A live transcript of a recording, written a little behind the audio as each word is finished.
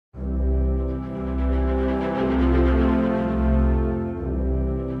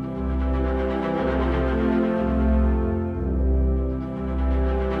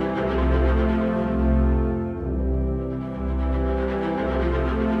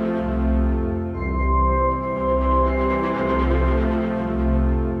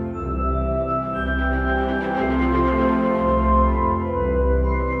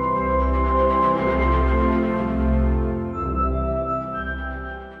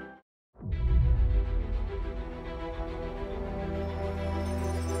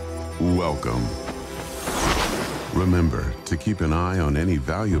Welcome. Remember to keep an eye on any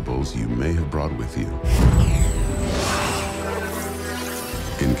valuables you may have brought with you.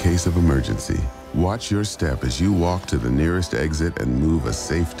 In case of emergency, watch your step as you walk to the nearest exit and move a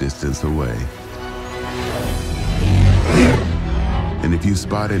safe distance away. And if you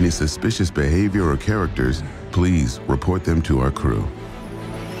spot any suspicious behavior or characters, please report them to our crew.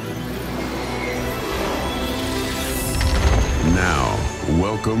 Now,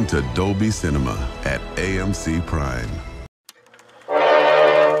 welcome to Dolby Cinema at AMC Prime.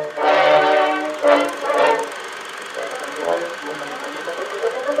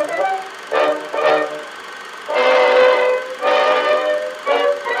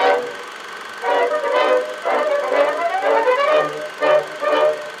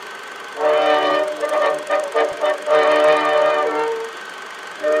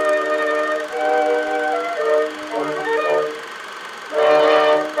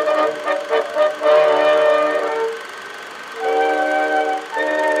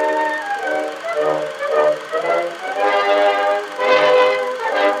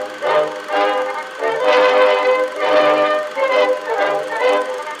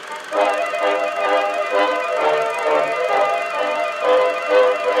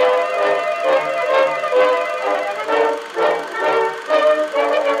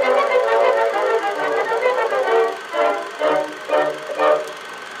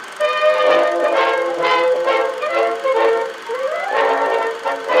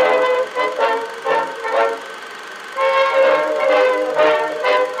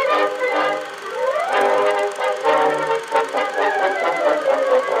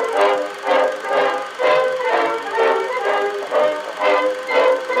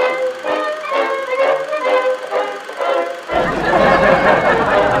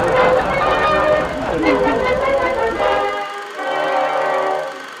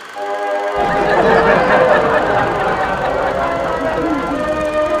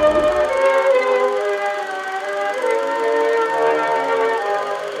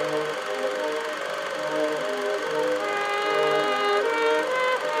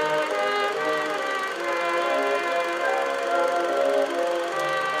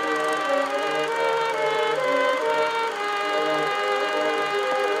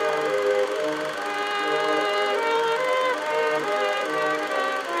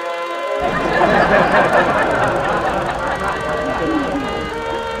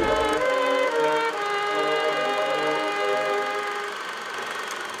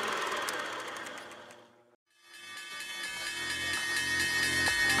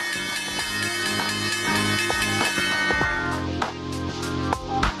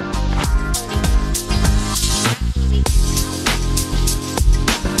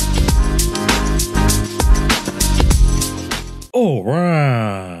 All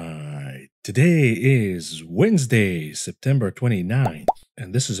right. Today is Wednesday, September 29th,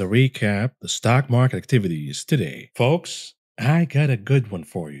 and this is a recap of the stock market activities today. Folks, I got a good one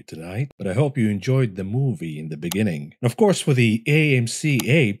for you tonight, but I hope you enjoyed the movie in the beginning. And of course, for the AMC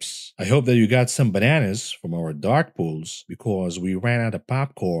apes, I hope that you got some bananas from our dark pools because we ran out of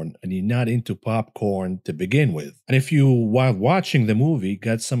popcorn and you're not into popcorn to begin with. And if you, while watching the movie,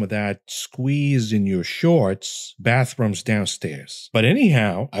 got some of that squeeze in your shorts, bathrooms downstairs. But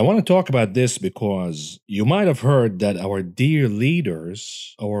anyhow, I want to talk about this because you might have heard that our dear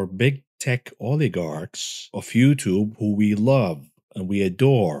leaders, our big tech oligarchs of YouTube who we love and we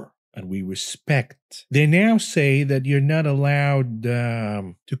adore and we respect, they now say that you're not allowed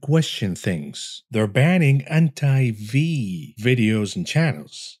to question things. They're banning anti-V videos and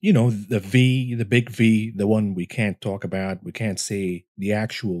channels. You know, the V, the big V, the one we can't talk about. We can't say the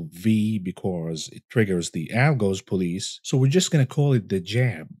actual V because it triggers the algos police. So we're just going to call it the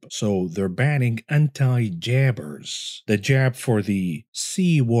jab. So they're banning anti-jabbers. The jab for the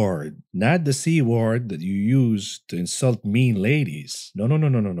C word, not the C word that you use to insult mean ladies. No, no, no,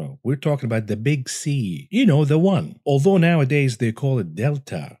 no, no, no. We're talking about the big C. You know, the one. Although nowadays they call it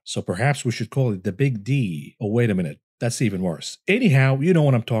Delta. So perhaps we should call it the big D. Oh, wait a minute. That's even worse. Anyhow, you know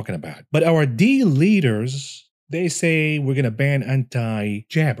what I'm talking about. But our D leaders, they say we're going to ban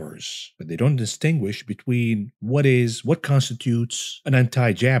anti-jabbers, but they don't distinguish between what constitutes an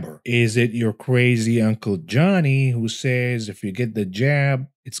anti-jabber. Is it your crazy Uncle Johnny who says if you get the jab,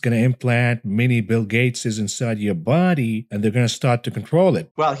 it's going to implant mini Bill Gateses inside your body and they're going to start to control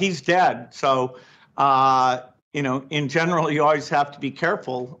it? Well, he's dead. So, in general, you always have to be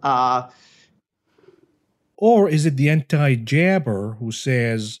careful. Or is it the anti-jabber who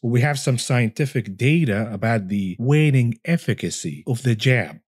says, well, we have some scientific data about the waning efficacy of the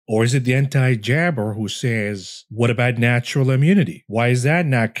jab? Or is it the anti-jabber who says, what about natural immunity? Why is that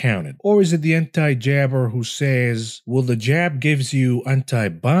not counted? Or is it the anti-jabber who says, well, the jab gives you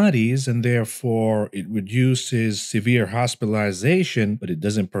antibodies and therefore it reduces severe hospitalization, but it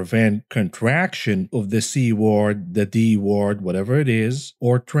doesn't prevent contraction of the C ward, the D ward, whatever it is,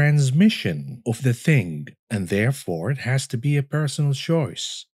 or transmission of the thing, and therefore it has to be a personal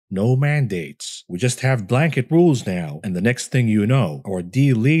choice. No mandates. We just have blanket rules now, and the next thing you know, our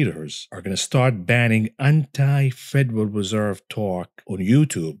D leaders are going to start banning anti-Federal Reserve talk on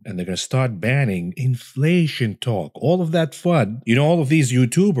YouTube, and they're going to start banning inflation talk. All of that FUD. You know, all of these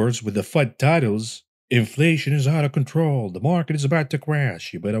YouTubers with the FUD titles, inflation is out of control. The market is about to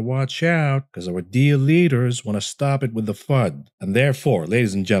crash. You better watch out, because our D leaders want to stop it with the FUD. And therefore,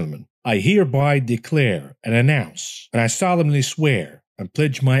 ladies and gentlemen, I hereby declare and announce, and I solemnly swear, and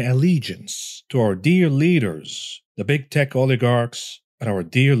pledge my allegiance to our dear leaders, the big tech oligarchs, and our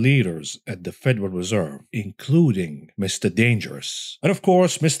dear leaders at the Federal Reserve, including Mr. Dangerous. And of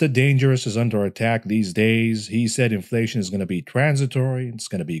course, Mr. Dangerous is under attack these days. He said inflation is going to be transitory, it's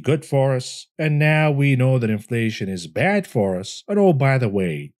going to be good for us, and now we know that inflation is bad for us. And oh, by the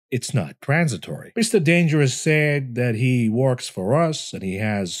way, it's not transitory. Mr. Dangerous said that he works for us and he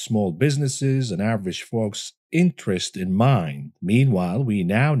has small businesses and average folks' interest in mind. Meanwhile, we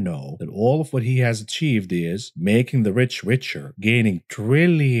now know that all of what he has achieved is making the rich richer, gaining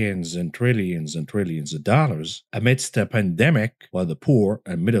trillions and trillions and trillions of dollars amidst a pandemic, while the poor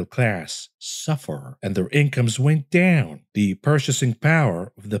and middle class suffer and their incomes went down. The purchasing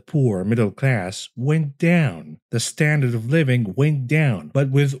power of the poor and middle class went down. The standard of living went down.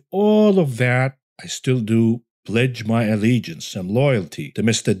 But with all of that, I still do pledge my allegiance and loyalty to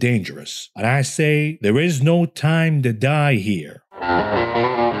Mr. Dangerous. And I say, there is no time to die here.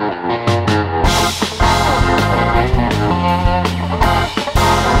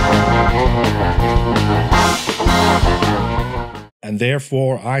 And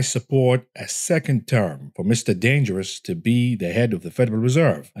therefore, I support a second term for Mr. Dangerous to be the head of the Federal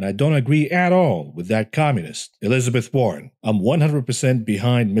Reserve. And I don't agree at all with that communist, Elizabeth Warren. I'm 100%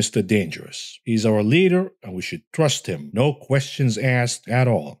 behind Mr. Dangerous. He's our leader, and we should trust him. No questions asked at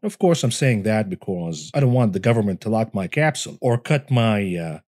all. Of course, I'm saying that because I don't want the government to lock my capsule or cut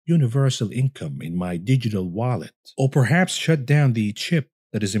my universal income in my digital wallet, or perhaps shut down the chip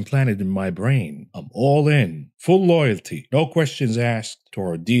that is implanted in my brain. I'm all in, full loyalty, no questions asked to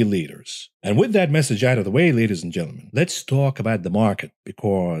our D leaders. And with that message out of the way, ladies and gentlemen, let's talk about the market,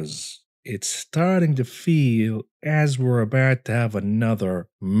 because it's starting to feel as we're about to have another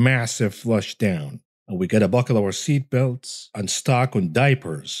massive flush down. And we gotta buckle our seatbelts and stock on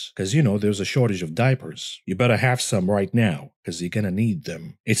diapers, because you know there's a shortage of diapers. You better have some right now, because you're gonna need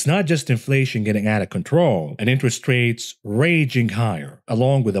them. It's not just inflation getting out of control and interest rates raging higher,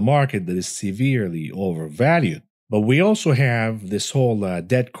 along with a market that is severely overvalued. But we also have this whole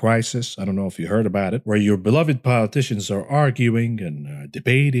debt crisis. I don't know if you heard about it, where your beloved politicians are arguing and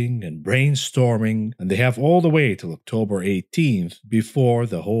debating and brainstorming, and they have all the way till October 18th before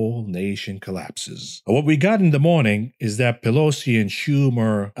the whole nation collapses. What we got in the morning is that Pelosi and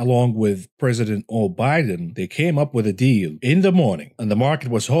Schumer, along with President Biden, they came up with a deal in the morning, and the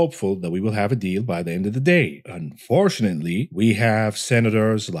market was hopeful that we will have a deal by the end of the day. Unfortunately, we have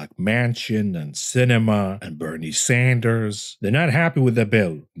senators like Manchin and Sinema and Bernie Sanders. They're not happy with the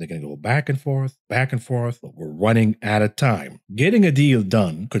bill. They're going to go back and forth, but we're running out of time. Getting a deal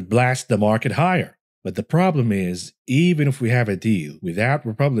done could blast the market higher. But the problem is, even if we have a deal without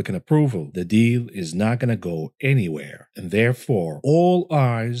Republican approval, the deal is not going to go anywhere. And therefore, all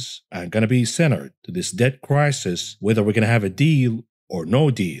eyes are going to be centered to this debt crisis, whether we're going to have a deal or no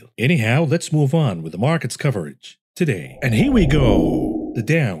deal. Anyhow, let's move on with the market's coverage today. And here we go. The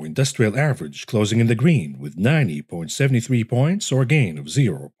Dow Industrial Average closing in the green with 90.73 points, or a gain of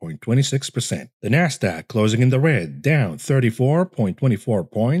 0.26%. The Nasdaq closing in the red, down 34.24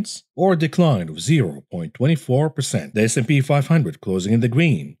 points, or a decline of 0.24%. The S&P 500 closing in the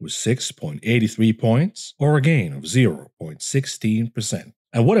green with 6.83 points, or a gain of 0.16%.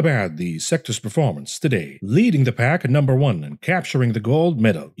 And what about the sector's performance today? Leading the pack at number 1 and capturing the gold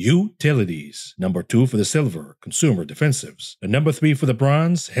medal, utilities. Number 2 for the silver, consumer defensives. And number 3 for the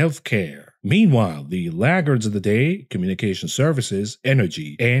bronze, healthcare. Meanwhile, the laggards of the day, communication services,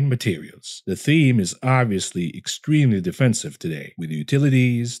 energy, and materials. The theme is obviously extremely defensive today, with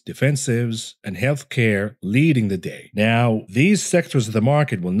utilities, defensives, and healthcare leading the day. Now, these sectors of the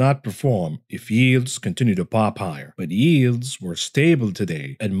market will not perform if yields continue to pop higher, but yields were stable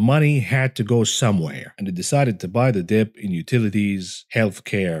today, and money had to go somewhere, and they decided to buy the dip in utilities,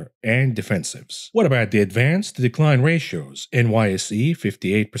 healthcare, and defensives. What about the advance to decline ratios? NYSE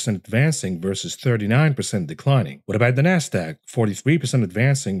 58% advancing versus 39% declining. What about the Nasdaq 43%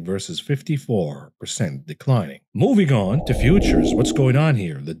 advancing versus 54% declining? Moving on to futures, what's going on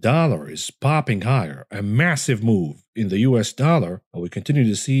here? The dollar is popping higher, a massive move in the US dollar, and we continue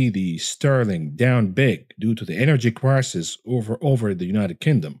to see the sterling down big due to the energy crisis over the United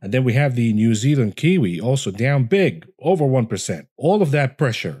Kingdom. And then we have the New Zealand Kiwi also down big, over 1%. All of that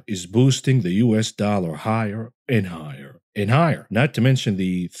pressure is boosting the US dollar higher and higher and higher, not to mention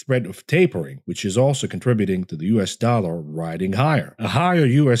the threat of tapering, which is also contributing to the US dollar riding higher. A higher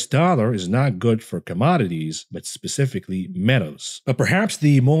US dollar is not good for commodities, but specifically metals. But perhaps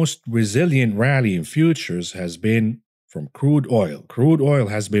the most resilient rally in futures has been from crude oil. Crude oil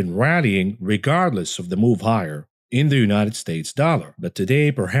has been rallying regardless of the move higher in the United States dollar. But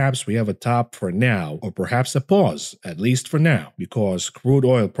today, perhaps we have a top for now, or perhaps a pause, at least for now, because crude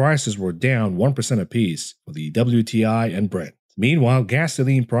oil prices were down 1% apiece for the WTI and Brent. Meanwhile,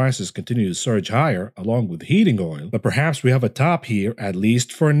 gasoline prices continue to surge higher along with heating oil, but perhaps we have a top here, at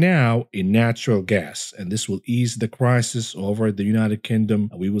least for now, in natural gas, and this will ease the crisis over the United Kingdom.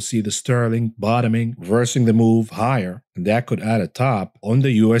 We will see the sterling bottoming, reversing the move higher, and that could add a top on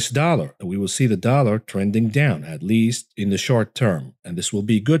the US dollar. And we will see the dollar trending down, at least in the short term, and this will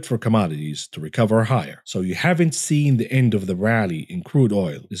be good for commodities to recover higher. So you haven't seen the end of the rally in crude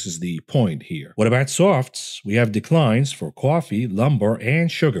oil. This is the point here. What about softs? We have declines for coffee, lumber, and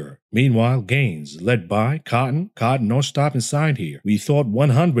sugar. Meanwhile, gains led by cotton. Cotton no stopping sign here. We thought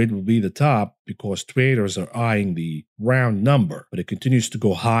 100 would be the top because traders are eyeing the round number, but it continues to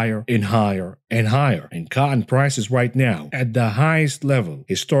go higher and higher and higher. And cotton prices right now at the highest level,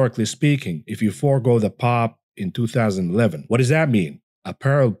 historically speaking, if you forego the pop in 2011. What does that mean?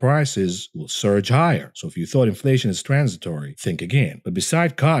 Apparel prices will surge higher. So if you thought inflation is transitory, think again. But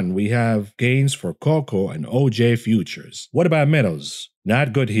beside cotton, we have gains for cocoa and OJ futures. What about metals?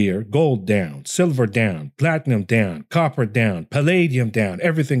 Not good here. Gold down, silver down, platinum down, copper down, palladium down,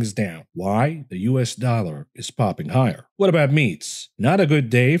 everything's down. Why? The US dollar is popping higher. What about meats? Not a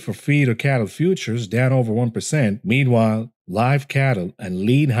good day for feed or cattle futures, down over 1%. Meanwhile, live cattle and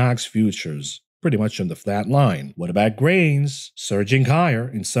lean hogs futures pretty much on the flat line. What about grains? Surging higher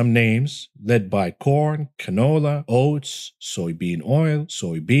in some names, led by corn, canola, oats, soybean oil,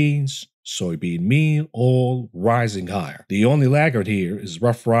 soybeans, soybean meal, all rising higher. The only laggard here is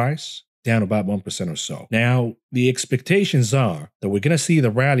rough rice, down about 1% or so. Now, the expectations are that we're going to see the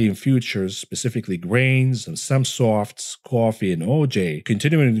rally in futures, specifically grains and some softs, coffee and OJ,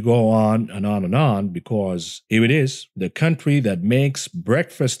 continuing to go on and on and on, because here it is, the country that makes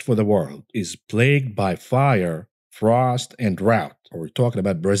breakfast for the world is plagued by fire, frost, and drought. We're talking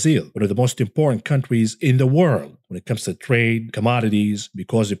about Brazil, one of the most important countries in the world when it comes to trade, commodities,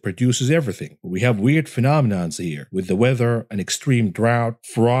 because it produces everything. We have weird phenomenons here with the weather, an extreme drought,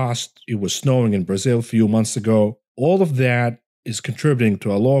 frost. It was snowing in Brazil a few months ago. All of that is contributing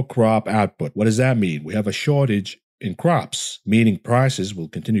to a low crop output. What does that mean? We have a shortage in crops, meaning prices will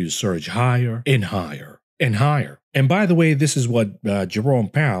continue to surge higher and higher and higher. And by the way, this is what Jerome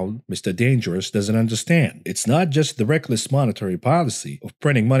Powell, Mr. Dangerous, doesn't understand. It's not just the reckless monetary policy of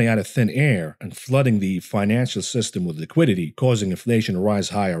printing money out of thin air and flooding the financial system with liquidity, causing inflation to rise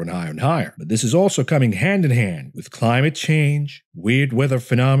higher and higher and higher. But this is also coming hand in hand with climate change, weird weather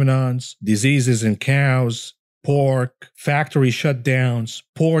phenomenons, diseases in cows, pork, factory shutdowns,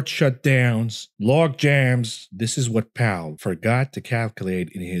 port shutdowns, log jams. This is what Powell forgot to calculate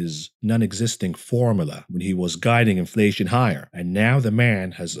in his non-existing formula when he was guiding inflation higher. And now the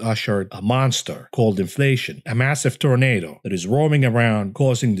man has ushered a monster called inflation, a massive tornado that is roaming around,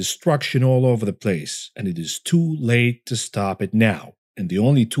 causing destruction all over the place. And it is too late to stop it now. And the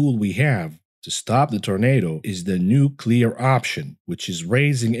only tool we have to stop the tornado is the nuclear option, which is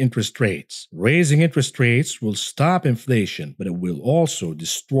raising interest rates. Raising interest rates will stop inflation, but it will also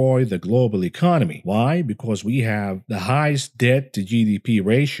destroy the global economy. Why? Because we have the highest debt to GDP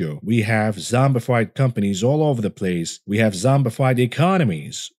ratio. We have zombified companies all over the place. We have zombified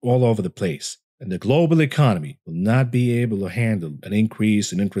economies all over the place. and the global economy will not be able to handle an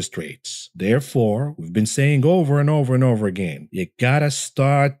increase in interest rates. Therefore, we've been saying over and over and over again, you gotta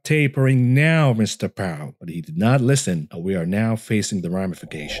start tapering now, Mr. Powell. But he did not listen, and we are now facing the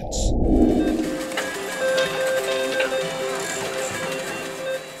ramifications.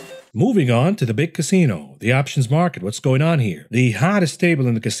 Moving on to the big casino, the options market. What's going on here? The hottest table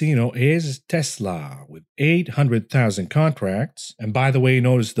in the casino is Tesla with 800,000 contracts. And by the way,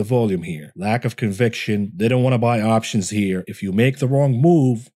 notice the volume here. Lack of conviction. They don't want to buy options here. If you make the wrong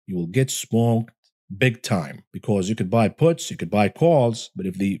move, you will get smoked big time, because you could buy puts, you could buy calls, but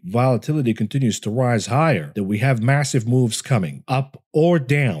if the volatility continues to rise higher, then we have massive moves coming up or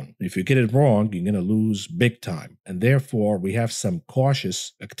down. If you get it wrong, you're going to lose big time, and therefore we have some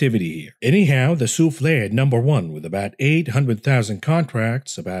cautious activity here. Anyhow, the souffle at number one with about 800,000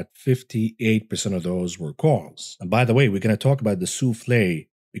 contracts, about 58% of those were calls. And by the way, we're going to talk about the souffle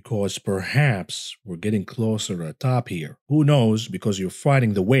because perhaps we're getting closer to the top here. Who knows, because you're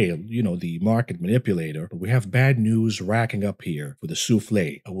fighting the whale, the market manipulator. But we have bad news racking up here for the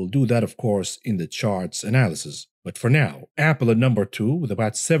souffle. I will do that, of course, in the charts analysis. But for now, Apple at number two with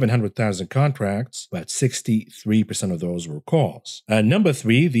about 700,000 contracts, about 63% of those were calls. At number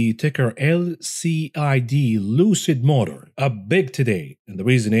three, the ticker LCID Lucid Motor, up big today. And the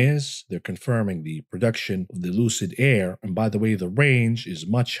reason is they're confirming the production of the Lucid Air. And by the way, the range is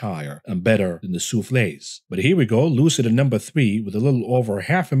much higher and better than the souffles. But here we go, Lucid at number three with a little over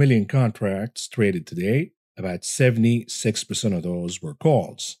 500,000 contracts traded today. About 76% of those were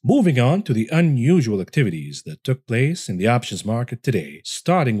calls. Moving on to the unusual activities that took place in the options market today,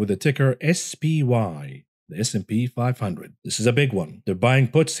 starting with the ticker SPY, the S&P 500. This is a big one. They're buying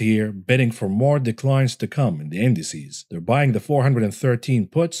puts here, betting for more declines to come in the indices. They're buying the 413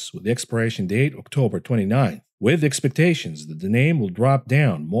 puts with the expiration date October 29th. With expectations that the name will drop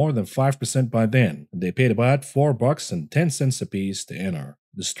down more than 5% by then. They paid about $4.10 apiece to enter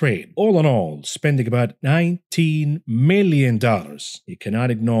this trade. All in all, spending about $19 million. You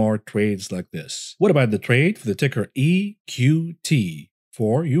cannot ignore trades like this. What about the trade for the ticker EQT?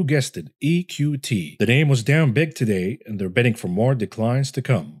 For, you guessed it, EQT. The name was down big today, and they're betting for more declines to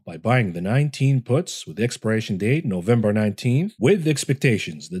come by buying the 19 puts with the expiration date November 19th, with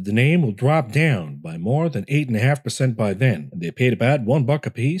expectations that the name will drop down by more than 8.5% by then. And they paid about $1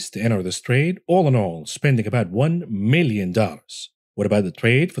 apiece to enter this trade, all in all, spending about $1 million. What about the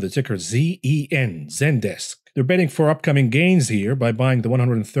trade for the ticker ZEN, Zendesk? They're betting for upcoming gains here by buying the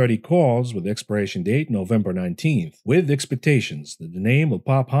 130 calls with the expiration date November 19th, with expectations that the name will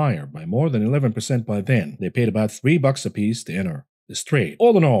pop higher by more than 11% by then. They paid about $3 apiece to enter this trade.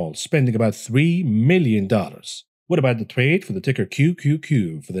 All in all, spending about $3 million. What about the trade for the ticker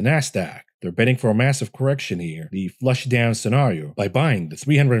QQQ for the NASDAQ? They're betting for a massive correction here, the flush down scenario, by buying the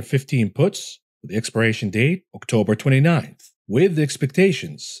 315 puts with the expiration date October 29th, with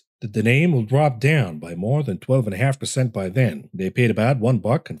expectations that the name will drop down by more than 12.5% by then. They paid about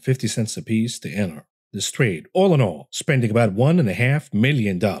 $1.50 apiece to enter this trade. All in all, spending about $1.5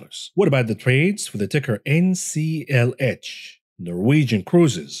 million. What about the trades for the ticker NCLH? Norwegian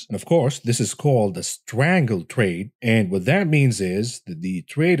Cruises. And of course, this is called a strangle trade, and what that means is that the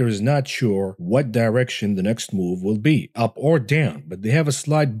trader is not sure what direction the next move will be, up or down, but they have a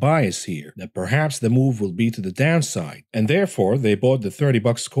slight bias here that perhaps the move will be to the downside, and therefore they bought the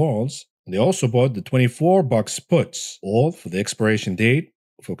 $30 calls, and they also bought the $24 puts, all for the expiration date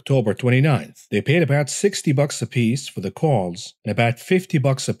of October 29th. They paid about $60 a piece for the calls and about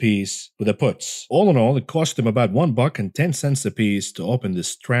 $50 a piece for the puts. All in all, it cost them about $1.10 a piece to open this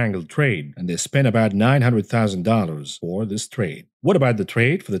strangled trade, and they spent about $900,000 for this trade. What about the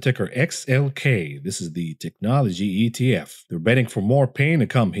trade for the ticker XLK? This is the technology ETF. They're betting for more pain to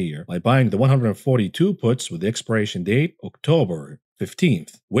come here by buying the 142 puts with the expiration date October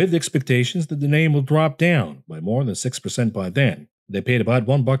 15th, with expectations that the name will drop down by more than 6% by then. They paid about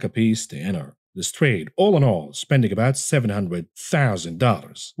 $1 a piece to enter this trade. All in all, spending about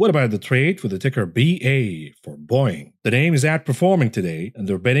 $700,000. What about the trade for the ticker BA for Boeing? The name is outperforming today, and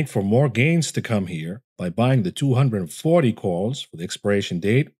they're betting for more gains to come here by buying the 240 calls for the expiration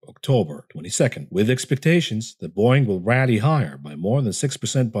date October 22nd, with expectations that Boeing will rally higher by more than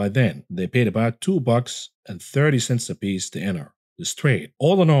 6% by then. They paid about $2.30 a piece to enter this trade.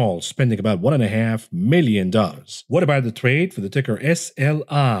 All in all, spending about $1.5 million. What about the trade for the ticker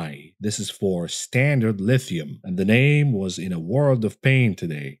SLI? This is for Standard Lithium, and the name was in a world of pain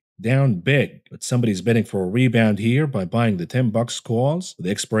today. Down big, but somebody's betting for a rebound here by buying the $10 calls with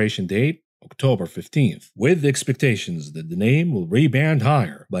the expiration date October 15th, with the expectations that the name will rebound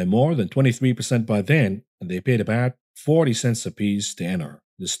higher by more than 23% by then, and they paid about 40 cents a piece to enter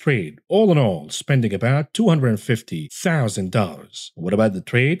this trade. All in all, spending about $250,000. What about the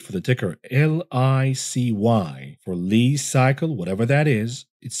trade for the ticker LICY for Lee Cycle, whatever that is?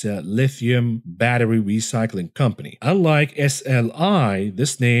 It's a lithium battery recycling company. Unlike SLI,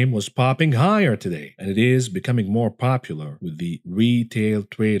 this name was popping higher today, and it is becoming more popular with the retail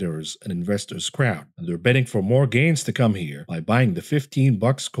traders and investors crowd. And they're betting for more gains to come here by buying the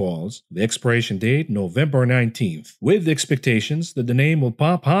 $15 calls, the expiration date November 19th, with the expectations that the name will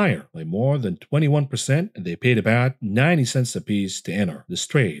pop higher by more than 21%, and they paid about 90 cents apiece to enter this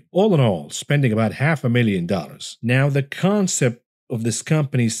trade. All in all, spending about $500,000. Now, the concept of this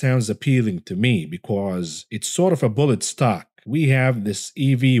company sounds appealing to me because it's sort of a bullet stock. We have this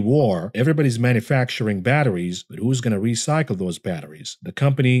EV war. Everybody's manufacturing batteries, but who's going to recycle those batteries? The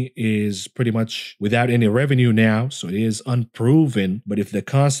company is pretty much without any revenue now, so it is unproven. But if the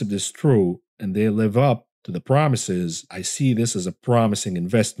concept is true and they live up to the promises, I see this as a promising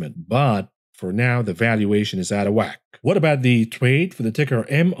investment. But for now, the valuation is out of whack. What about the trade for the ticker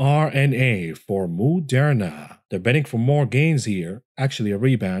mRNA for Moderna? They're betting for more gains here, actually a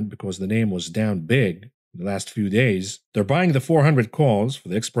rebound because the name was down big in the last few days. They're buying the 400 calls for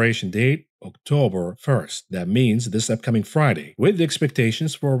the expiration date October 1st. That means this upcoming Friday, with the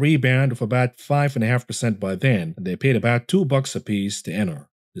expectations for a rebound of about 5.5% by then, and they paid about $2 a piece to enter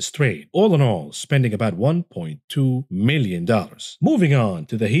this trade. All in all, spending about $1.2 million. Moving on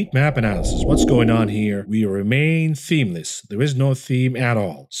to the heat map analysis. What's going on here? We remain themeless. There is no theme at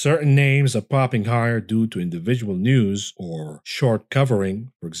all. Certain names are popping higher due to individual news or short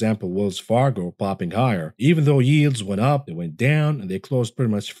covering. For example, Wells Fargo popping higher. Even though yields went up, they went down and they closed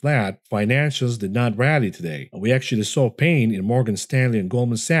pretty much flat. Financials did not rally today. And we actually saw pain in Morgan Stanley and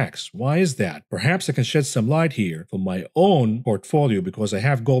Goldman Sachs. Why is that? Perhaps I can shed some light here from my own portfolio because I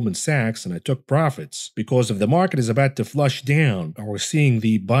have Goldman Sachs and I took profits. Because if the market is about to flush down or we're seeing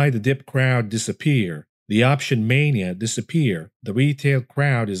the buy the dip crowd disappear, the option mania disappear, the retail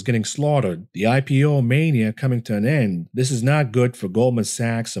crowd is getting slaughtered, the IPO mania coming to an end, this is not good for Goldman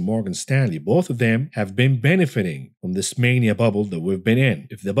Sachs and Morgan Stanley. Both of them have been benefiting from this mania bubble that we've been in.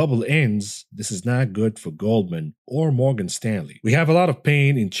 If the bubble ends, this is not good for Goldman or Morgan Stanley. We have a lot of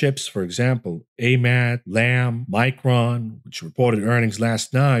pain in chips, for example, AMAT, Lam, Micron, which reported earnings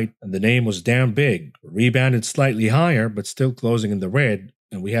last night, and the name was down big, rebounded slightly higher, but still closing in the red.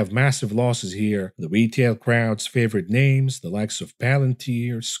 And we have massive losses here. The retail crowd's favorite names, the likes of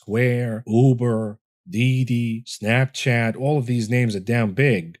Palantir, Square, Uber, Didi, Snapchat, all of these names are down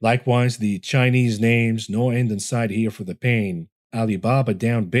big. Likewise, the Chinese names, no end in sight here for the pain. Alibaba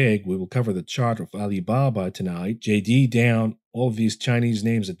down big. We will cover the chart of Alibaba tonight. JD down. All of these Chinese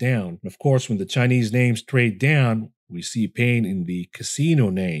names are down. And of course, when the Chinese names trade down, we see pain in the casino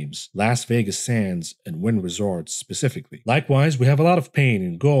names, Las Vegas Sands and Wynn Resorts specifically. Likewise, we have a lot of pain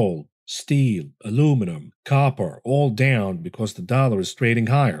in gold, steel, aluminum, copper, all down because the dollar is trading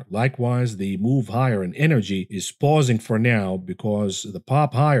higher. Likewise, the move higher in energy is pausing for now because the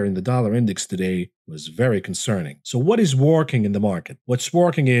pop higher in the dollar index today was very concerning. So what is working in the market? What's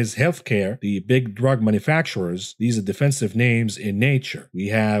working is healthcare, the big drug manufacturers. These are defensive names in nature. We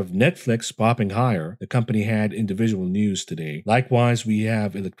have Netflix popping higher. The company had individual news today. Likewise, we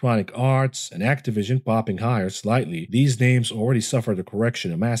have Electronic Arts and Activision popping higher slightly. These names already suffered a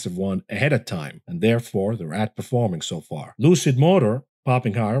correction, a massive one, ahead of time, and therefore they're outperforming so far. Lucid Motor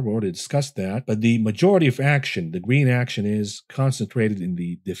popping higher, we already discussed that, but the majority of action, the green action, is concentrated in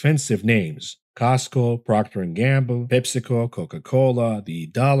the defensive names. Costco, Procter & Gamble, PepsiCo, Coca-Cola, the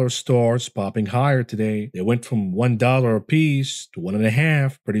dollar stores popping higher today. They went from $1 a piece to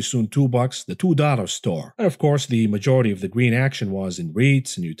 $1.50, pretty soon $2, the $2 store. And of course, the majority of the green action was in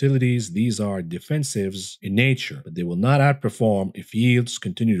REITs and utilities. These are defensives in nature, but they will not outperform if yields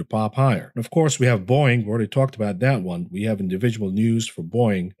continue to pop higher. And of course, we have Boeing. We already talked about that one. We have individual news for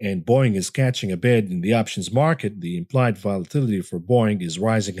Boeing, and Boeing is catching a bid in the options market. The implied volatility for Boeing is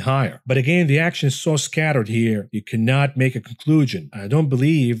rising higher. But again, the action is so scattered here, you cannot make a conclusion. I don't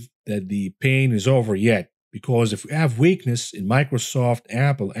believe that the pain is over yet, because if we have weakness in Microsoft,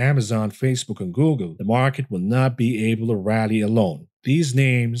 Apple, Amazon, Facebook, and Google, the market will not be able to rally alone. These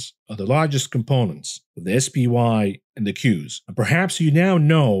names are the largest components of the SPY and the Qs. And perhaps you now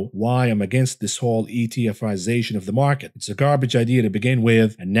know why I'm against this whole ETFization of the market. It's a garbage idea to begin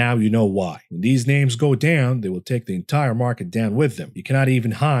with, and now you know why. When these names go down, they will take the entire market down with them. You cannot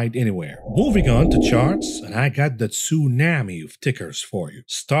even hide anywhere. Moving on to charts, and I got the tsunami of tickers for you.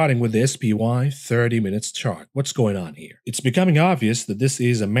 Starting with the SPY 30 minutes chart. What's going on here? It's becoming obvious that this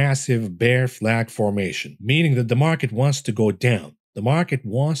is a massive bear flag formation, meaning that the market wants to go down. The market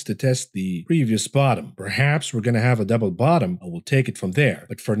wants to test the previous bottom. Perhaps we're going to have a double bottom and we'll take it from there.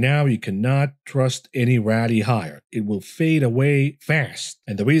 But for now, you cannot trust any rally higher. It will fade away fast.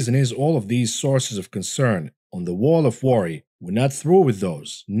 And the reason is all of these sources of concern on the wall of worry, we're not through with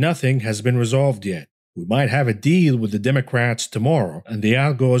those. Nothing has been resolved yet. We might have a deal with the Democrats tomorrow, and the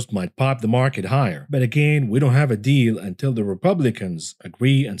algos might pop the market higher. But again, we don't have a deal until the Republicans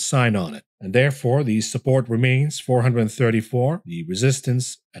agree and sign on it. And therefore, the support remains 434, the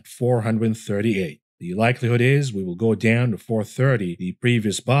resistance at 438. The likelihood is we will go down to 430, the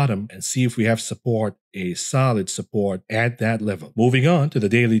previous bottom, and see if we have support, a solid support at that level. Moving on to the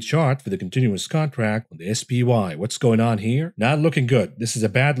daily chart for the continuous contract on the SPY. What's going on here? Not looking good. This is a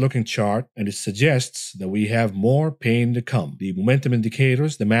bad looking chart, and it suggests that we have more pain to come. The momentum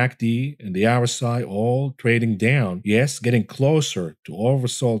indicators, the MACD and the RSI all trading down. Yes, getting closer to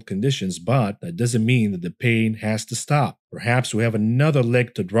oversold conditions, but that doesn't mean that the pain has to stop. Perhaps we have another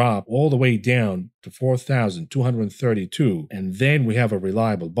leg to drop all the way down to 4,232, and then we have a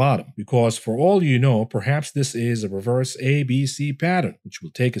reliable bottom. Because for all you know, perhaps this is a reverse ABC pattern, which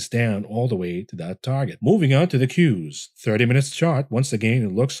will take us down all the way to that target. Moving on to the Qs. 30 minutes chart, once again,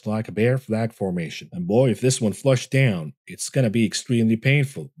 it looks like a bear flag formation. And boy, if this one flushed down, it's going to be extremely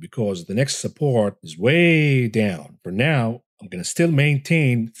painful because the next support is way down. For now, I'm going to still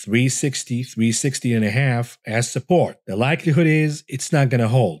maintain 360 and a half as support. The likelihood is it's not going to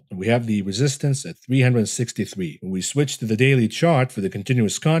hold. We have the resistance at 363. When we switch to the daily chart for the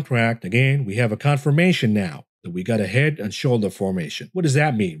continuous contract, again, we have a confirmation now that we got a head and shoulder formation. What does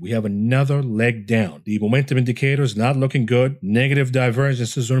that mean? We have another leg down. The momentum indicator is not looking good. Negative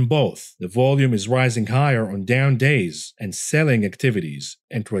divergences on both. The volume is rising higher on down days and selling activities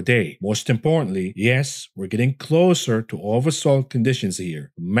intraday. Most importantly, yes, we're getting closer to oversold conditions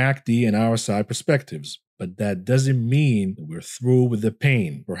here, from MACD and RSI perspectives. But that doesn't mean that we're through with the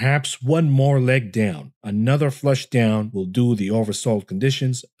pain. Perhaps one more leg down, another flush down will do the oversold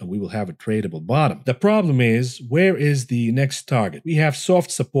conditions and we will have a tradable bottom. The problem is, where is the next target? We have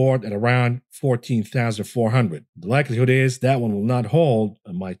soft support at around 14,400. The likelihood is that one will not hold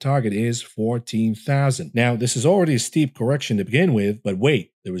and my target is 14,000. Now, this is already a steep correction to begin with, but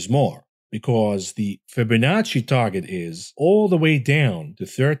wait, there is more. Because the Fibonacci target is all the way down to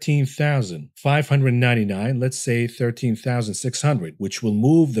 13,599, let's say 13,600, which will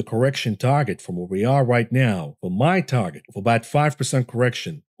move the correction target from where we are right now, for my target of about 5%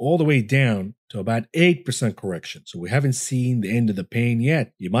 correction, all the way down to about 8% correction. So we haven't seen the end of the pain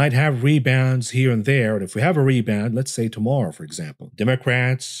yet. You might have rebounds here and there, and if we have a rebound, let's say tomorrow, for example,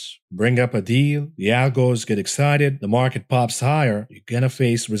 Democrats bring up a deal, the algos get excited, the market pops higher, you're gonna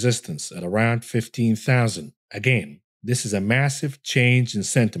face resistance at around 15,000. Again, this is a massive change in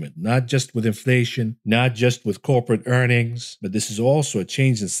sentiment, not just with inflation, not just with corporate earnings, but this is also a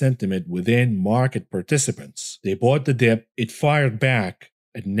change in sentiment within market participants. They bought the dip, it fired back,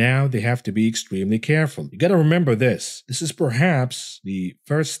 and now they have to be extremely careful. You gotta remember this. This is perhaps the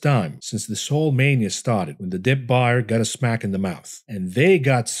first time since this whole mania started when the dip buyer got a smack in the mouth. And they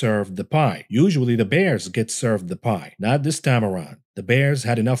got served the pie. Usually the bears get served the pie. Not this time around. The bears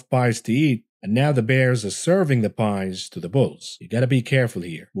had enough pies to eat, and now the bears are serving the pies to the bulls. You gotta be careful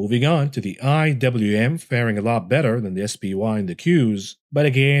here. Moving on to the IWM, faring a lot better than the SPY and the Qs. But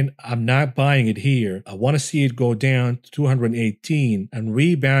again, I'm not buying it here. I want to see it go down to 218 and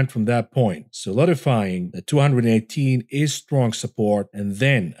rebound from that point, solidifying that 218 is strong support, and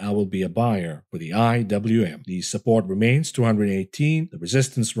then I will be a buyer for the IWM. The support remains 218, the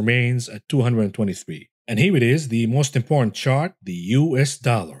resistance remains at 223. And here it is, the most important chart, the US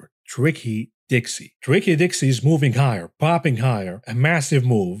dollar. Tricky Dixie. Tricky Dixie is moving higher, popping higher, a massive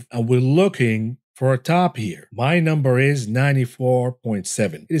move, and we're looking for a top here. My number is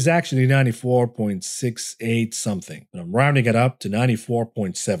 94.7. It is actually 94.68 something, but I'm rounding it up to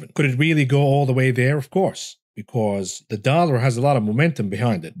 94.7. Could it really go all the way there? Of course, because the dollar has a lot of momentum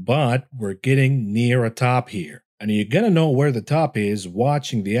behind it, but we're getting near a top here. And you're going to know where the top is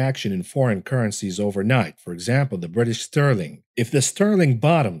watching the action in foreign currencies overnight. For example, the British sterling. If the sterling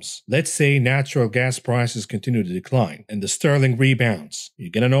bottoms, let's say natural gas prices continue to decline and the sterling rebounds, you're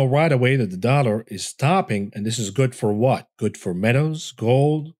going to know right away that the dollar is topping, and this is good for what? Good for metals,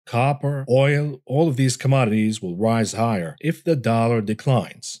 gold, copper, oil. All of these commodities will rise higher if the dollar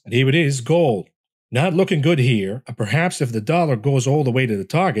declines. And here it is, gold. Not looking good here. Perhaps if the dollar goes all the way to the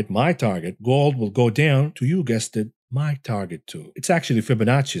target, my target, gold will go down to, you guessed it, my target too. It's actually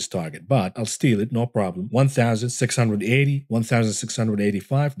Fibonacci's target, but I'll steal it, no problem. 1,680,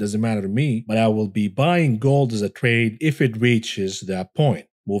 1,685, doesn't matter to me, but I will be buying gold as a trade if it reaches that point.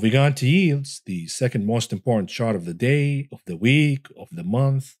 Moving on to yields, the second most important chart of the day, of the week, of the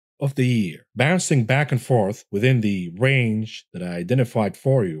month, of the year, bouncing back and forth within the range that I identified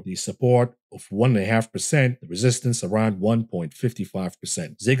for you, the support of 1.5%, the resistance around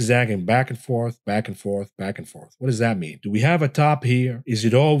 1.55%, zigzagging back and forth, back and forth, back and forth. What does that mean? Do we have a top here? Is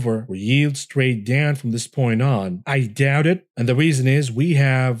it over? Will yields trade down from this point on? I doubt it. And the reason is we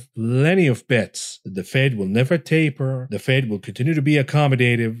have plenty of bets that the Fed will never taper, the Fed will continue to be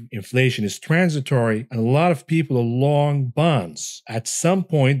accommodative, inflation is transitory, and a lot of people are long bonds. At some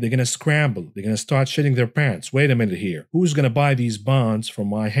point, they're going to scramble. They're going to start shitting their pants. Wait a minute here. Who's going to buy these bonds from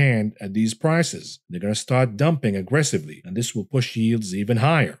my hand at these prices? They're going to start dumping aggressively, and this will push yields even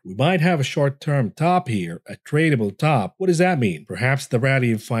higher. We might have a short-term top here, a tradable top. What does that mean? Perhaps the rally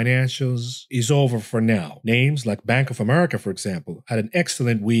in financials is over for now. Names like Bank of America, for example, had an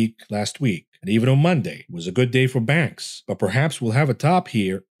excellent week last week. And even on Monday, it was a good day for banks. But perhaps we'll have a top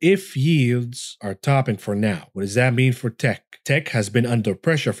here if yields are topping for now. What does that mean for tech? Tech has been under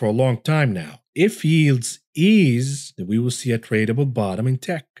pressure for a long time now. If yields ease, then we will see a tradable bottom in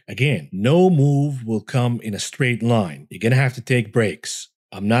tech. Again, no move will come in a straight line. You're going to have to take breaks.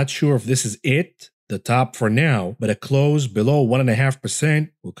 I'm not sure if this is it, the top for now, but a close below 1.5%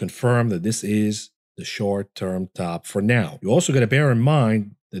 will confirm that this is the short-term top for now. You also got to bear in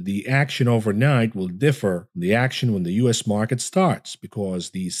mind that the action overnight will differ from the action when the U.S. market starts because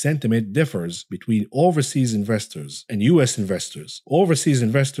the sentiment differs between overseas investors and U.S. investors. Overseas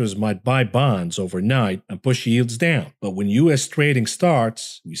investors might buy bonds overnight and push yields down. But when U.S. trading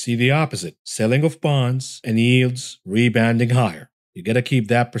starts, we see the opposite, selling of bonds and yields rebounding higher. You got to keep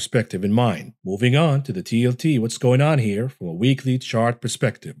that perspective in mind. Moving on to the TLT, what's going on here from a weekly chart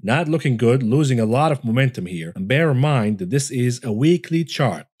perspective? Not looking good, losing a lot of momentum here. And bear in mind that this is a weekly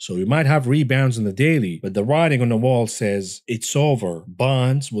chart. So we might have rebounds in the daily, but the writing on the wall says it's over.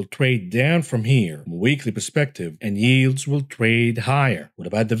 Bonds will trade down from here from a weekly perspective and yields will trade higher. What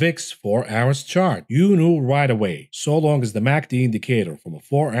about the VIX 4 hours chart? You knew right away. So long as the MACD indicator from a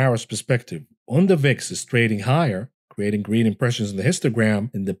 4 hours perspective on the VIX is trading higher, creating green impressions in the histogram,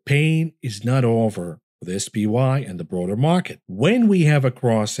 and the pain is not over for the SPY and the broader market. When we have a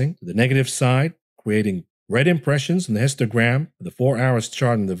crossing to the negative side, creating red impressions in the histogram, the 4 hours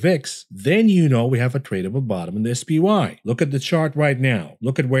chart in the VIX, then you know we have a tradable bottom in the SPY. Look at the chart right now.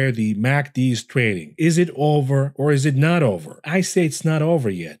 Look at where the MACD is trading. Is it over or is it not over? I say it's not over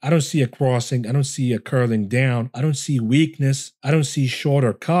yet. I don't see a crossing. I don't see a curling down. I don't see weakness. I don't see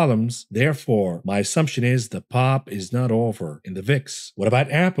shorter columns. Therefore, my assumption is the pop is not over in the VIX. What about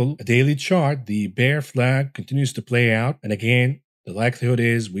Apple? A daily chart, the bear flag continues to play out. And again, the likelihood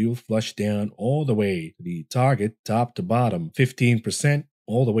is we will flush down all the way to the target, top to bottom, 15%,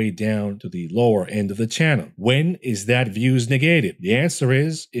 all the way down to the lower end of the channel. When is that views negated? The answer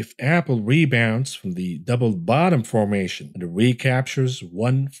is if Apple rebounds from the double bottom formation and it recaptures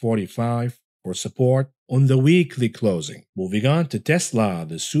 145 for support on the weekly closing. Moving on to Tesla,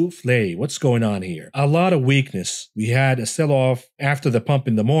 the souffle. What's going on here? A lot of weakness. We had a sell-off after the pump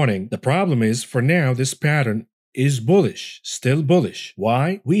in the morning. The problem is, for now, this pattern is bullish, still bullish.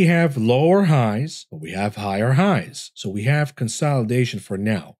 Why? We have lower highs, but we have higher highs. So we have consolidation for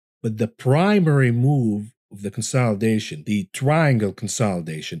now. But the primary move of the consolidation, the triangle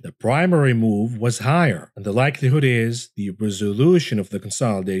consolidation, the primary move was higher. And the likelihood is the resolution of the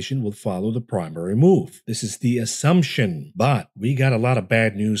consolidation will follow the primary move. This is the assumption. But we got a lot of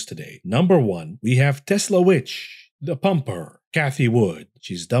bad news today. Number one, we have Tesla Witch, the pumper, Kathy Wood.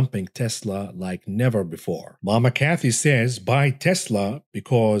 She's dumping Tesla like never before. Mama Kathy says buy Tesla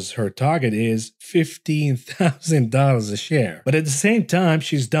because her target is $15,000 a share. But at the same time,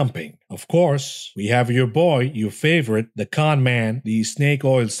 she's dumping. Of course, we have your boy, your favorite, the con man, the snake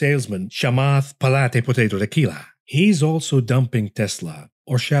oil salesman, Chamath Palate Potato Tequila. He's also dumping Tesla.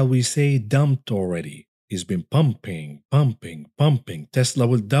 Or shall we say dumped already? He's been pumping. Tesla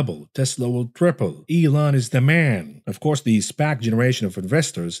will double. Tesla will triple. Elon is the man. Of course, the SPAC generation of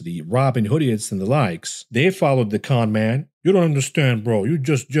investors, the Robin Hoodists and the likes, they followed the con man. You don't understand, bro. You're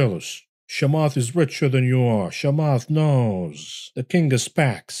just jealous. Chamath is richer than you are. Chamath knows. The king of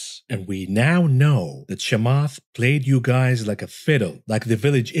SPACs. And we now know that Chamath played you guys like a fiddle, like the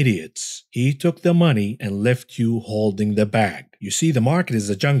village idiots. He took the money and left you holding the bag. You see, the market is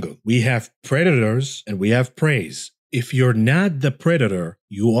a jungle. We have predators and we have preys. If you're not the predator,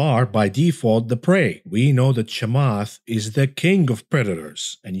 you are by default the prey. We know that Chamath is the king of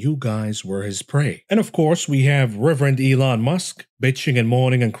predators, and you guys were his prey. And of course, we have Reverend Elon Musk bitching and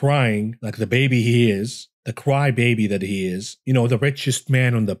moaning and crying like the baby he is. the crybaby that he is. You know, the richest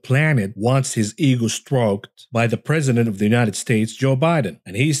man on the planet wants his ego stroked by the President of the United States, Joe Biden.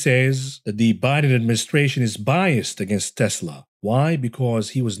 And he says that the Biden administration is biased against Tesla. Why?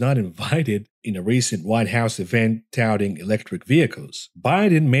 Because he was not invited in a recent White House event touting electric vehicles.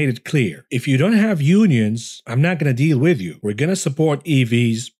 Biden made it clear, if you don't have unions, I'm not going to deal with you. We're going to support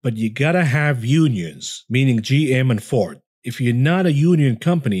EVs, but you got to have unions, meaning GM and Ford. If you're not a union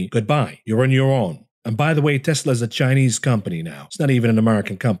company, goodbye. You're on your own. And by the way, Tesla is a Chinese company now. It's not even an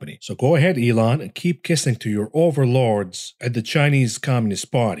American company. So go ahead, Elon, and keep kissing to your overlords at the Chinese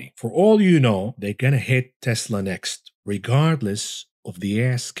Communist Party. For all you know, they're going to hit Tesla next, regardless of the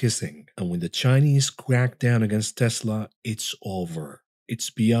ass kissing. And when the Chinese crack down against Tesla, it's over. It's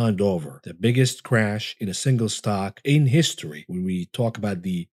beyond over. The biggest crash in a single stock in history when we talk about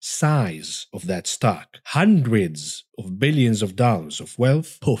the size of that stock. Hundreds of billions of dollars of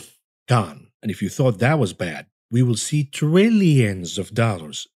wealth, poof, gone. And if you thought that was bad, we will see trillions of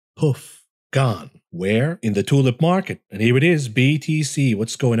dollars, poof, gone. Where? In the tulip market. And here it is, BTC.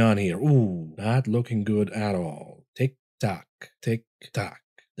 What's going on here? Ooh, not looking good at all. Tick-tock, tick-tock.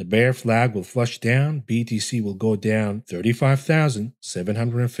 The bear flag will flush down. BTC will go down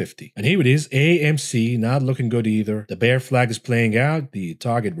 35,750. And here it is, AMC, not looking good either. The bear flag is playing out. The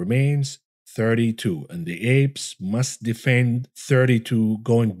target remains 32. And the apes must defend 32,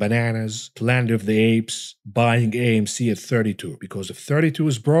 going bananas. Planet of the Apes buying AMC at 32. Because if 32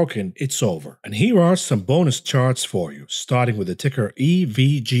 is broken, it's over. And here are some bonus charts for you, starting with the ticker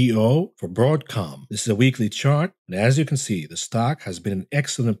EVGO for Broadcom. This is a weekly chart. And as you can see, the stock has been an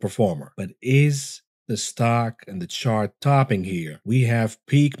excellent performer. But is the stock and the chart topping here? We have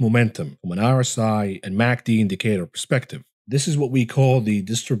peak momentum from an RSI and MACD indicator perspective. This is what we call the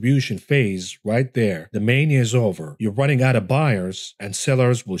distribution phase right there. The mania is over. You're running out of buyers and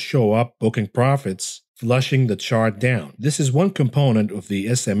sellers will show up booking profits, flushing the chart down. This is one component of the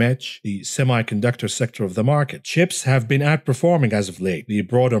SMH, the semiconductor sector of the market. Chips have been outperforming as of late, the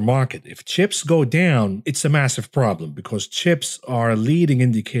broader market. If chips go down, it's a massive problem because chips are a leading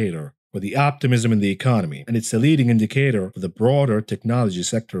indicator for the optimism in the economy, and it's a leading indicator for the broader technology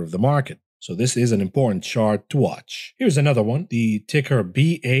sector of the market. So this is an important chart to watch. Here's another one, the ticker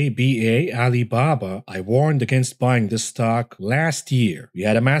BABA, Alibaba. I warned against buying this stock last year. We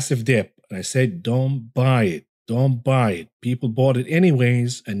had a massive dip, and I said, don't buy it. Don't buy it. People bought it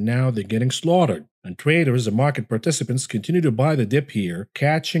anyways, and now they're getting slaughtered. And traders and market participants continue to buy the dip here,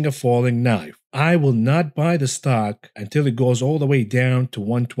 catching a falling knife. I will not buy the stock until it goes all the way down to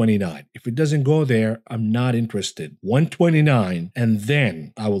 129. If it doesn't go there, I'm not interested. 129, and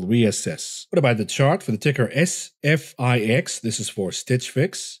then I will reassess. What about the chart for the ticker SFIX? This is for Stitch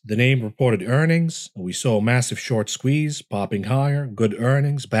Fix. The name reported earnings. We saw a massive short squeeze, popping higher. Good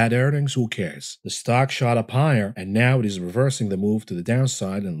earnings, bad earnings, who cares? The stock shot up higher, and now it is reversing the move to the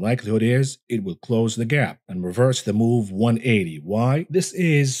downside, and likelihood is it will close the gap and reverse the move 180. Why? This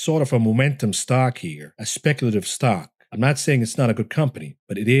is sort of a momentum stock here, a speculative stock. I'm not saying it's not a good company,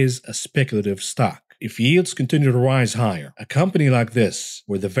 but it is a speculative stock. If yields continue to rise higher, a company like this,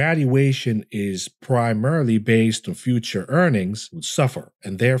 where the valuation is primarily based on future earnings, would suffer,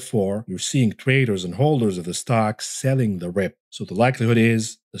 and therefore you're seeing traders and holders of the stock selling the rip. So the likelihood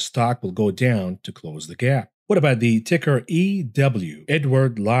is the stock will go down to close the gap. What about the ticker EW,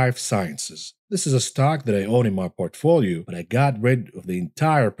 Edward Life Sciences? This is a stock that I own in my portfolio, but I got rid of the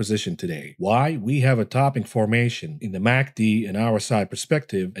entire position today. Why? We have a topping formation in the MACD and RSI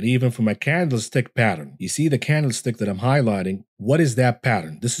perspective, and even from a candlestick pattern. You see the candlestick that I'm highlighting? What is that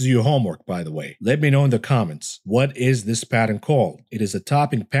pattern? This is your homework, by the way. Let me know in the comments. What is this pattern called? It is a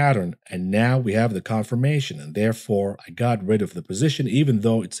topping pattern, and now we have the confirmation, and therefore I got rid of the position, even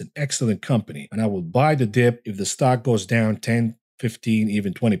though it's an excellent company, and I will buy the dip if the stock goes down 10, 15,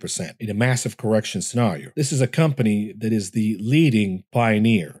 even 20% in a massive correction scenario. This is a company that is the leading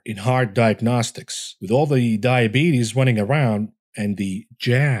pioneer in heart diagnostics. With all the diabetes running around and the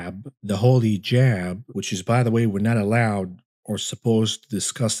jab, the holy jab, which is, by the way, we're not allowed or supposed to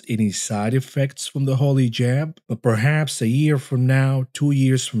discuss any side effects from the holy jab, but perhaps a year from now, 2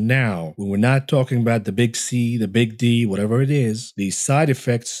 years from now, when we're not talking about the big C, the big D, whatever it is, the side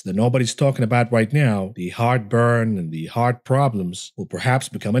effects that nobody's talking about right now, the heartburn and the heart problems, will perhaps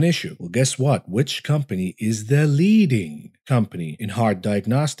become an issue. Well, guess what? Which company is the leading company in heart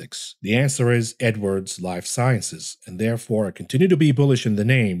diagnostics? The answer is Edwards Life Sciences, and therefore I continue to be bullish in the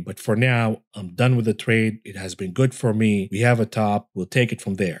name, but for now, I'm done with the trade. It has been good for me. We have a top. We'll take it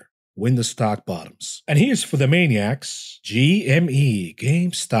from there. when the stock bottoms. And here's for the maniacs, GME,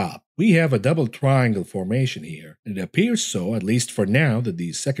 GameStop. We have a double triangle formation here. It appears so, at least for now, that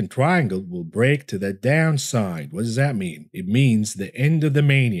the second triangle will break to the downside. What does that mean? It means the end of the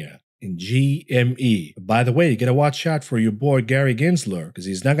mania in GME. By the way, you gotta watch out for your boy Gary Gensler, because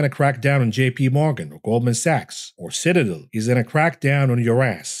he's not gonna crack down on JP Morgan or Goldman Sachs or Citadel. He's gonna crack down on your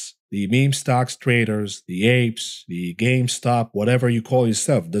ass. The meme stocks traders, the apes, the GameStop, whatever you call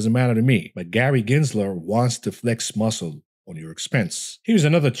yourself, doesn't matter to me. But Gary Gensler wants to flex muscle on your expense. Here's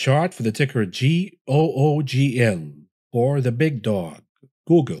another chart for the ticker GOOGL, or the big dog,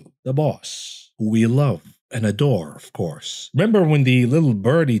 Google, the boss, who we love and adore, of course. Remember when the little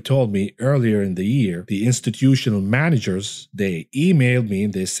birdie told me earlier in the year, the institutional managers, they emailed me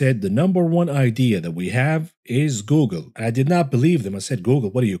and they said the number one idea that we have is Google. I did not believe them. I said,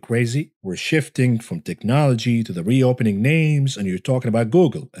 Google, what are you, crazy? We're shifting from technology to the reopening names and you're talking about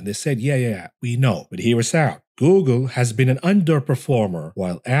Google. And they said, yeah, we know. But hear us out. Google has been an underperformer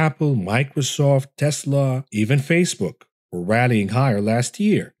while Apple, Microsoft, Tesla, even Facebook were rallying higher last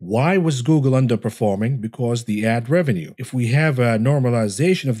year. Why was Google underperforming? Because the ad revenue. If we have a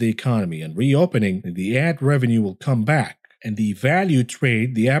normalization of the economy and reopening, then the ad revenue will come back. And the value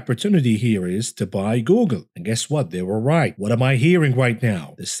trade, the opportunity here is to buy Google. And guess what? They were right. What am I hearing right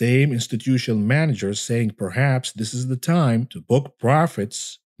now? The same institutional managers saying perhaps this is the time to book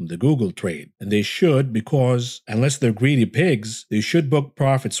profits from the Google trade. And they should, because unless they're greedy pigs, they should book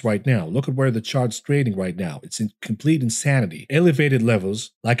profits right now. Look at where the chart's trading right now. It's in complete insanity. Elevated levels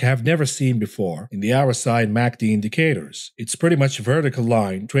like I have never seen before in the RSI and MACD indicators. It's pretty much a vertical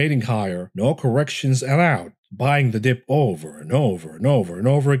line, trading higher, no corrections allowed. Buying the dip over and over and over and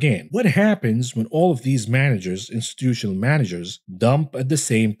over again. What happens when all of these managers, institutional managers, dump at the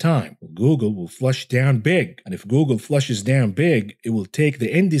same time? Well, Google will flush down big. And if Google flushes down big, it will take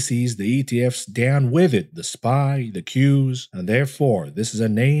the indices, the ETFs down with it, the SPY, the Qs, and therefore, this is a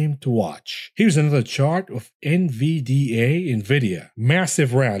name to watch. Here's another chart of NVDA,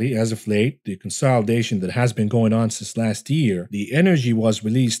 Massive rally as of late, the consolidation that has been going on since last year. The energy was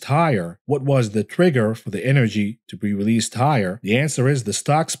released higher. What was the trigger for the energy to be released higher? The answer is the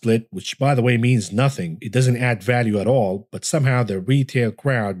stock split, which by the way means nothing. It doesn't add value at all, but somehow the retail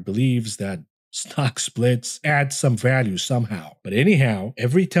crowd believes that stock splits add some value somehow. But anyhow,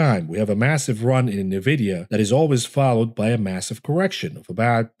 every time we have a massive run in NVIDIA, that is always followed by a massive correction of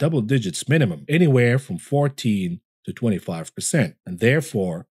about double digits minimum, anywhere from 14 to 25%. And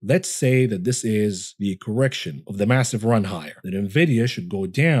therefore, let's say that this is the correction of the massive run higher. That NVIDIA should go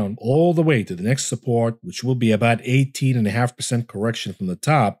down all the way to the next support, which will be about 18.5% correction from the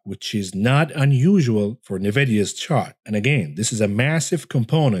top, which is not unusual for NVIDIA's chart. And again, this is a massive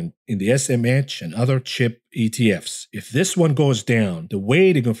component in the SMH and other chip ETFs. If this one goes down, the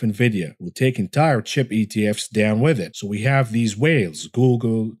weighting of NVIDIA will take entire chip ETFs down with it. So we have these whales,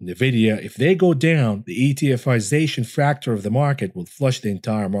 Google, NVIDIA. If they go down, the ETFization factor of the market will flush the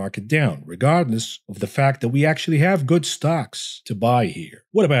entire market down, regardless of the fact that we actually have good stocks to buy here.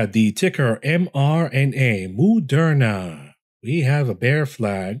 What about the ticker mRNA, Moderna? We have a bear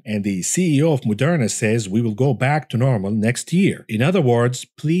flag, and the CEO of Moderna says we will go back to normal next year. In other words,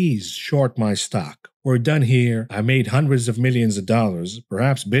 please short my stock. We're done here. I made hundreds of millions of dollars,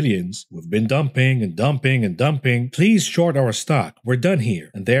 perhaps billions. We've been dumping and dumping and dumping. Please short our stock. We're done here.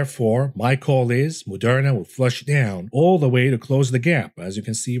 And therefore, my call is Moderna will flush down all the way to close the gap. As you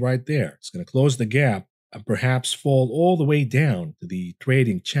can see right there, it's going to close the gap and perhaps fall all the way down to the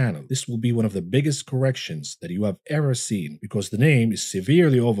trading channel. This will be one of the biggest corrections that you have ever seen because the name is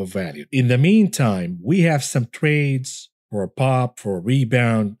severely overvalued. In the meantime, we have some trades for a pop, for a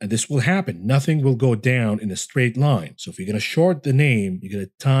rebound, and this will happen. Nothing will go down in a straight line. So if you're going to short the name, you're going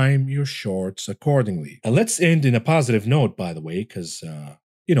to time your shorts accordingly. And let's end in a positive note, by the way, because, the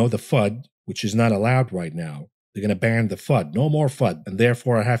FUD, which is not allowed right now, they're going to ban the FUD. No more FUD. And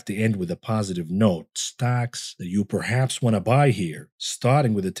therefore, I have to end with a positive note. Stocks that you perhaps want to buy here,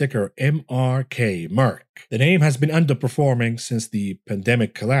 starting with the ticker MRK, Merck. The name has been underperforming since the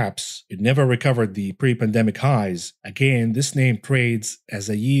pandemic collapse. It never recovered the pre-pandemic highs. Again, this name trades as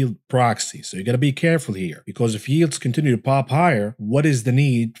a yield proxy. So you got to be careful here, because if yields continue to pop higher, what is the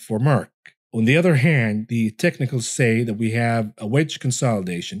need for Merck? On the other hand, the technicals say that we have a wedge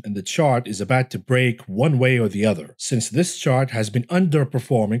consolidation and the chart is about to break one way or the other. Since this chart has been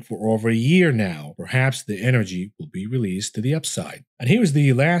underperforming for over a year now, perhaps the energy will be released to the upside. And here's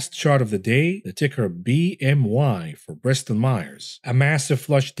the last chart of the day, the ticker BMY for Bristol Myers. A massive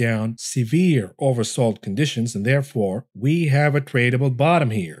flush down, severe oversold conditions, and therefore we have a tradable bottom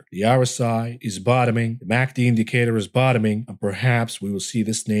here. The RSI is bottoming, the MACD indicator is bottoming, and perhaps we will see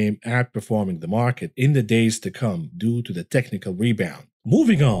this name outperforming the market in the days to come due to the technical rebound.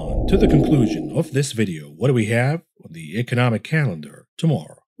 Moving on to the conclusion of this video, what do we have on the economic calendar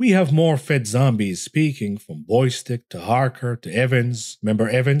tomorrow? We have more Fed zombies speaking, from Boystick to Harker to Evans. Remember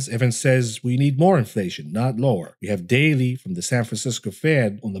Evans? Evans says we need more inflation, not lower. We have Daly from the San Francisco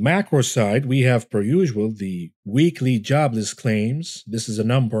Fed. On the macro side, we have, per usual, the weekly jobless claims. This is a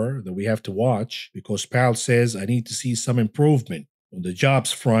number that we have to watch because Powell says I need to see some improvement on the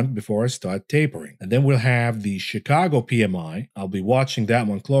jobs front before I start tapering. And then we'll have the Chicago PMI. I'll be watching that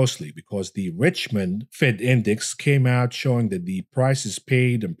one closely because the Richmond Fed Index came out showing that the prices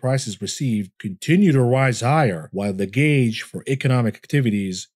paid and prices received continue to rise higher, while the gauge for economic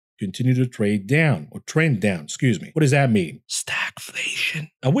activities continue to trend down. What does that mean? Stagflation.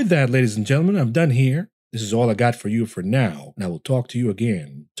 And with that, ladies and gentlemen, I'm done here. This is all I got for you for now, and I will talk to you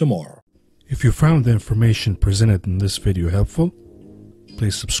again tomorrow. If you found the information presented in this video helpful,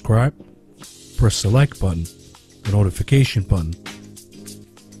 please subscribe, press the like button, the notification button,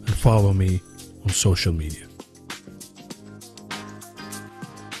 and follow me on social media.